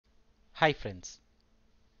Hi friends,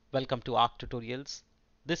 welcome to Arc Tutorials.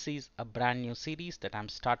 This is a brand new series that I'm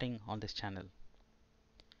starting on this channel.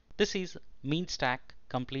 This is Mean Stack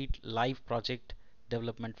Complete Live Project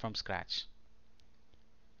Development from Scratch.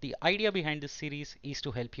 The idea behind this series is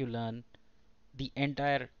to help you learn the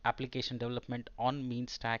entire application development on Mean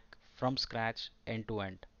Stack from scratch end to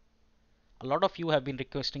end. A lot of you have been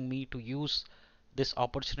requesting me to use this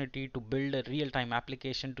opportunity to build a real-time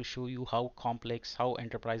application to show you how complex, how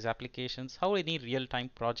enterprise applications, how any real-time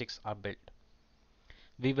projects are built.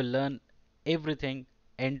 We will learn everything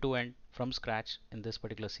end to end from scratch in this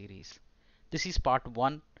particular series. This is part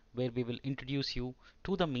 1 where we will introduce you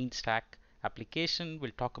to the Mean Stack application.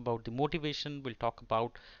 We'll talk about the motivation, we'll talk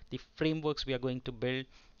about the frameworks we are going to build,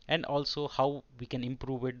 and also how we can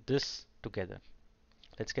improve it this together.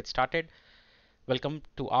 Let's get started. Welcome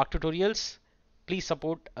to Arc Tutorials. Please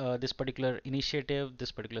support this particular initiative,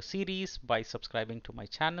 this particular series by subscribing to my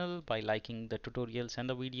channel, by liking the tutorials and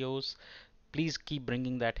the videos. Please keep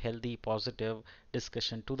bringing that healthy, positive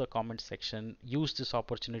discussion to the comment section. Use this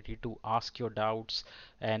opportunity to ask your doubts,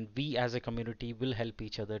 and we as a community will help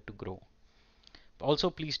each other to grow. Also,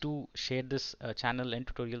 please do share this channel and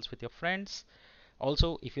tutorials with your friends.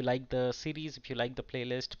 Also, if you like the series, if you like the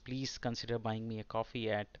playlist, please consider buying me a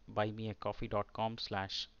coffee at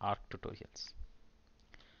buymeacoffee.com/arctutorials.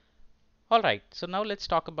 Alright, so now let's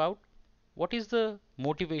talk about what is the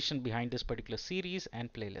motivation behind this particular series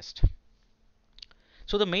and playlist.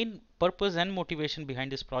 So the main purpose and motivation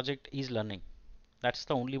behind this project is learning. That's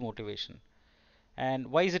the only motivation. And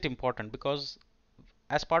why is it important? Because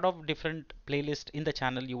as part of different playlists in the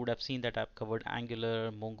channel, you would have seen that I've covered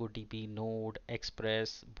Angular, MongoDB, Node,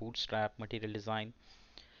 Express, Bootstrap, material design.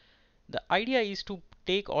 The idea is to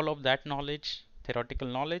take all of that knowledge, theoretical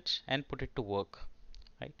knowledge, and put it to work,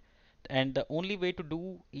 right? And the only way to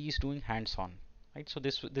do is doing hands-on, right? So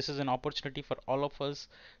this is an opportunity for all of us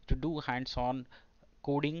to do hands-on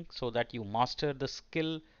coding so that you master the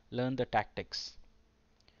skill, learn the tactics.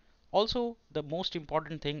 Also, the most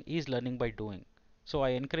important thing is learning by doing. So I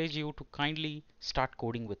encourage you to kindly start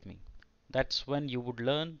coding with me. That's when you would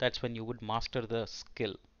learn, that's when you would master the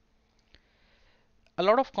skill. A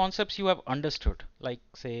lot of concepts you have understood, like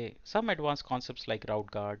say some advanced concepts like route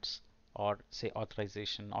guards, or say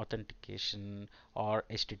authorization, authentication, or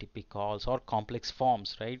HTTP calls, or complex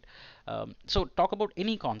forms, right? So talk about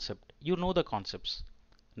any concept, you know the concepts.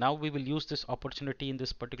 Now we will use this opportunity in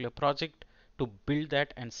this particular project to build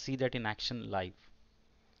that and see that in action live.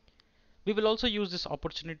 We will also use this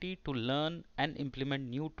opportunity to learn and implement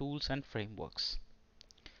new tools and frameworks.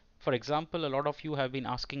 For example, a lot of you have been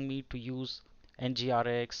asking me to use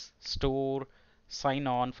NGRX, store, sign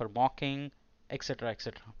on for mocking, etc.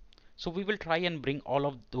 etc. So we will try and bring all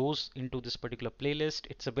of those into this particular playlist.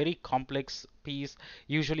 It's a very complex piece.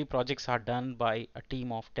 Usually projects are done by a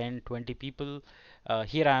team of 10, 20 people.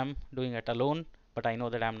 Here I am doing it alone, but I know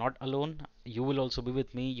that I'm not alone. You will also be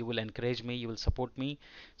with me. You will encourage me. You will support me.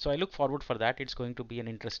 So I look forward for that. It's going to be an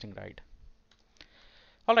interesting ride.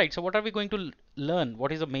 Alright, so what are we going to learn?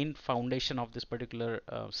 What is the main foundation of this particular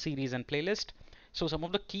series and playlist? So some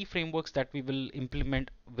of the key frameworks that we will implement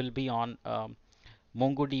will be on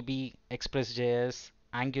MongoDB, Express.js,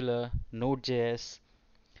 Angular, Node.js,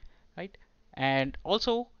 right? And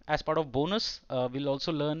also as part of bonus, we'll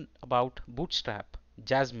also learn about Bootstrap,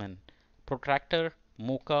 Jasmine, Protractor,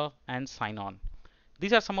 Mocha, and Sign-On.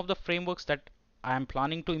 These are some of the frameworks that I am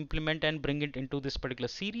planning to implement and bring it into this particular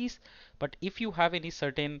series. But if you have any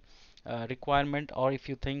certain requirement, or if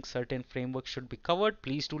you think certain frameworks should be covered,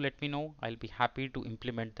 please do let me know. I'll be happy to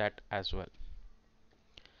implement that as well.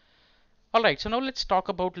 Alright, so now let's talk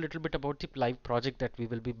about a little bit about the live project that we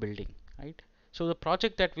will be building, right? So the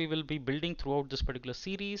project that we will be building throughout this particular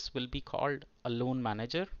series will be called a loan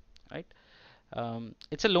manager, right?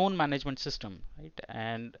 It's a loan management system, right?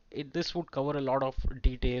 And this would cover a lot of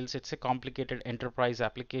details. It's a complicated enterprise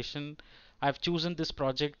application. I've chosen this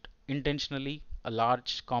project intentionally, a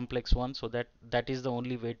large complex one, so that is the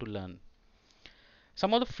only way to learn.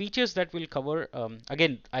 Some of the features that we'll cover,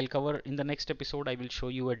 again, I'll cover in the next episode. I will show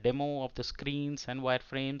you a demo of the screens and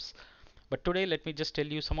wireframes. But today, let me just tell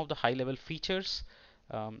you some of the high level features.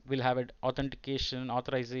 We'll have it authentication,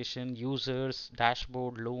 authorization, users,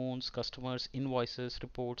 dashboard, loans, customers, invoices,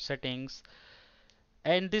 reports, settings.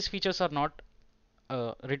 And these features are not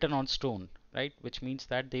written on stone, right? Which means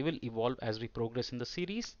that they will evolve as we progress in the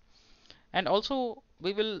series. And also,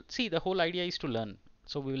 we will see, the whole idea is to learn.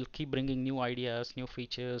 So we will keep bringing new ideas, new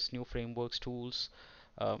features, new frameworks, tools.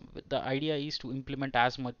 The idea is to implement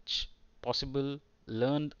as much possible,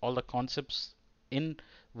 learn all the concepts in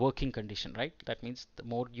working condition, right? That means the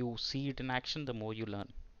more you see it in action, the more you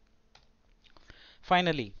learn.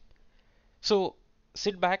 Finally, so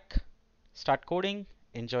sit back, start coding,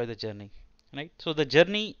 enjoy the journey, right? So the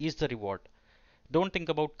journey is the reward. Don't think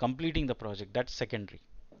about completing the project, that's secondary.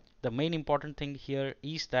 The main important thing here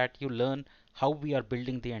is that you learn how we are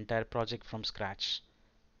building the entire project from scratch,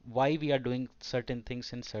 why we are doing certain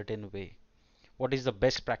things in certain way, what is the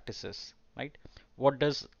best practices, right? What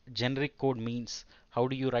does generic code means? How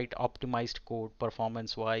do you write optimized code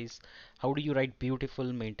performance wise? How do you write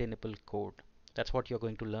beautiful maintainable code? That's what you're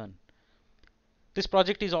going to learn. This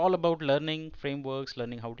project is all about learning frameworks,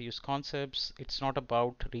 learning how to use concepts. It's not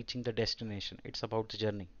about reaching the destination, it's about the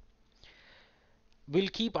journey. We'll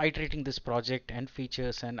keep iterating this project and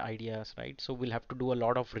features and ideas, right? So we'll have to do a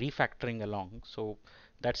lot of refactoring along. So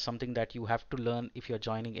that's something that you have to learn if you're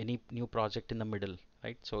joining any new project in the middle,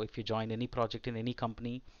 right? So if you join any project in any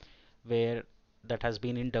company where that has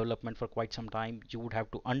been in development for quite some time, you would have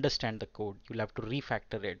to understand the code. You'll have to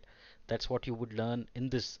refactor it. That's what you would learn in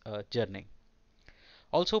this journey.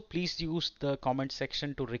 Also, please use the comment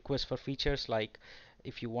section to request for features, like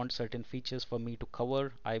if you want certain features for me to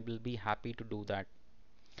cover, I will be happy to do that.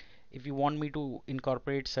 If you want me to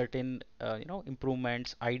incorporate certain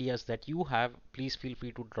improvements, ideas that you have, please feel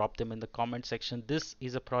free to drop them in the comment section. This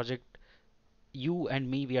is a project, you and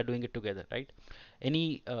me, we are doing it together, right?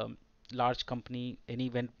 Any large company,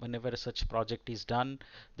 whenever such project is done,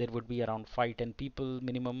 there would be around 5-10 people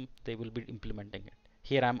minimum, they will be implementing it.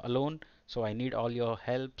 Here I'm alone, so I need all your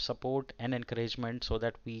help, support and encouragement so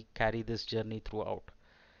that we carry this journey throughout.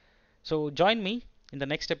 So join me in the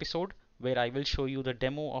next episode where I will show you the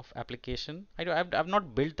demo of application. I've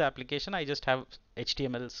not built the application, I just have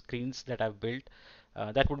HTML screens that I've built.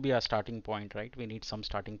 That would be our starting point, right? We need some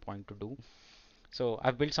starting point to do. So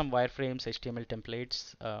I've built some wireframes, HTML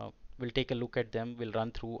templates. We'll take a look at them, we'll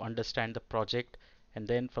run through, understand the project, and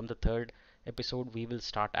then from the third episode we will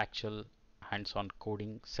start actual hands-on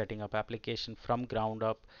coding, setting up application from ground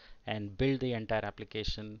up and build the entire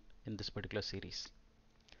application in this particular series.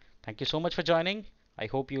 Thank you so much for joining. I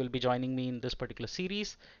hope you will be joining me in this particular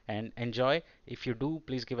series and enjoy. If you do,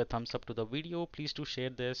 please give a thumbs up to the video. Please do share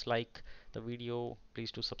this, like the video.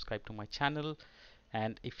 Please do subscribe to my channel.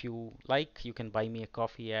 And if you like, you can buy me a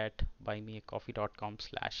coffee at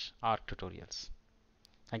buymeacoffee.com/arctutorials.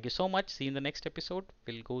 Thank you so much. See you in the next episode.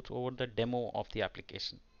 We'll go over the demo of the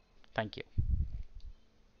application. Thank you.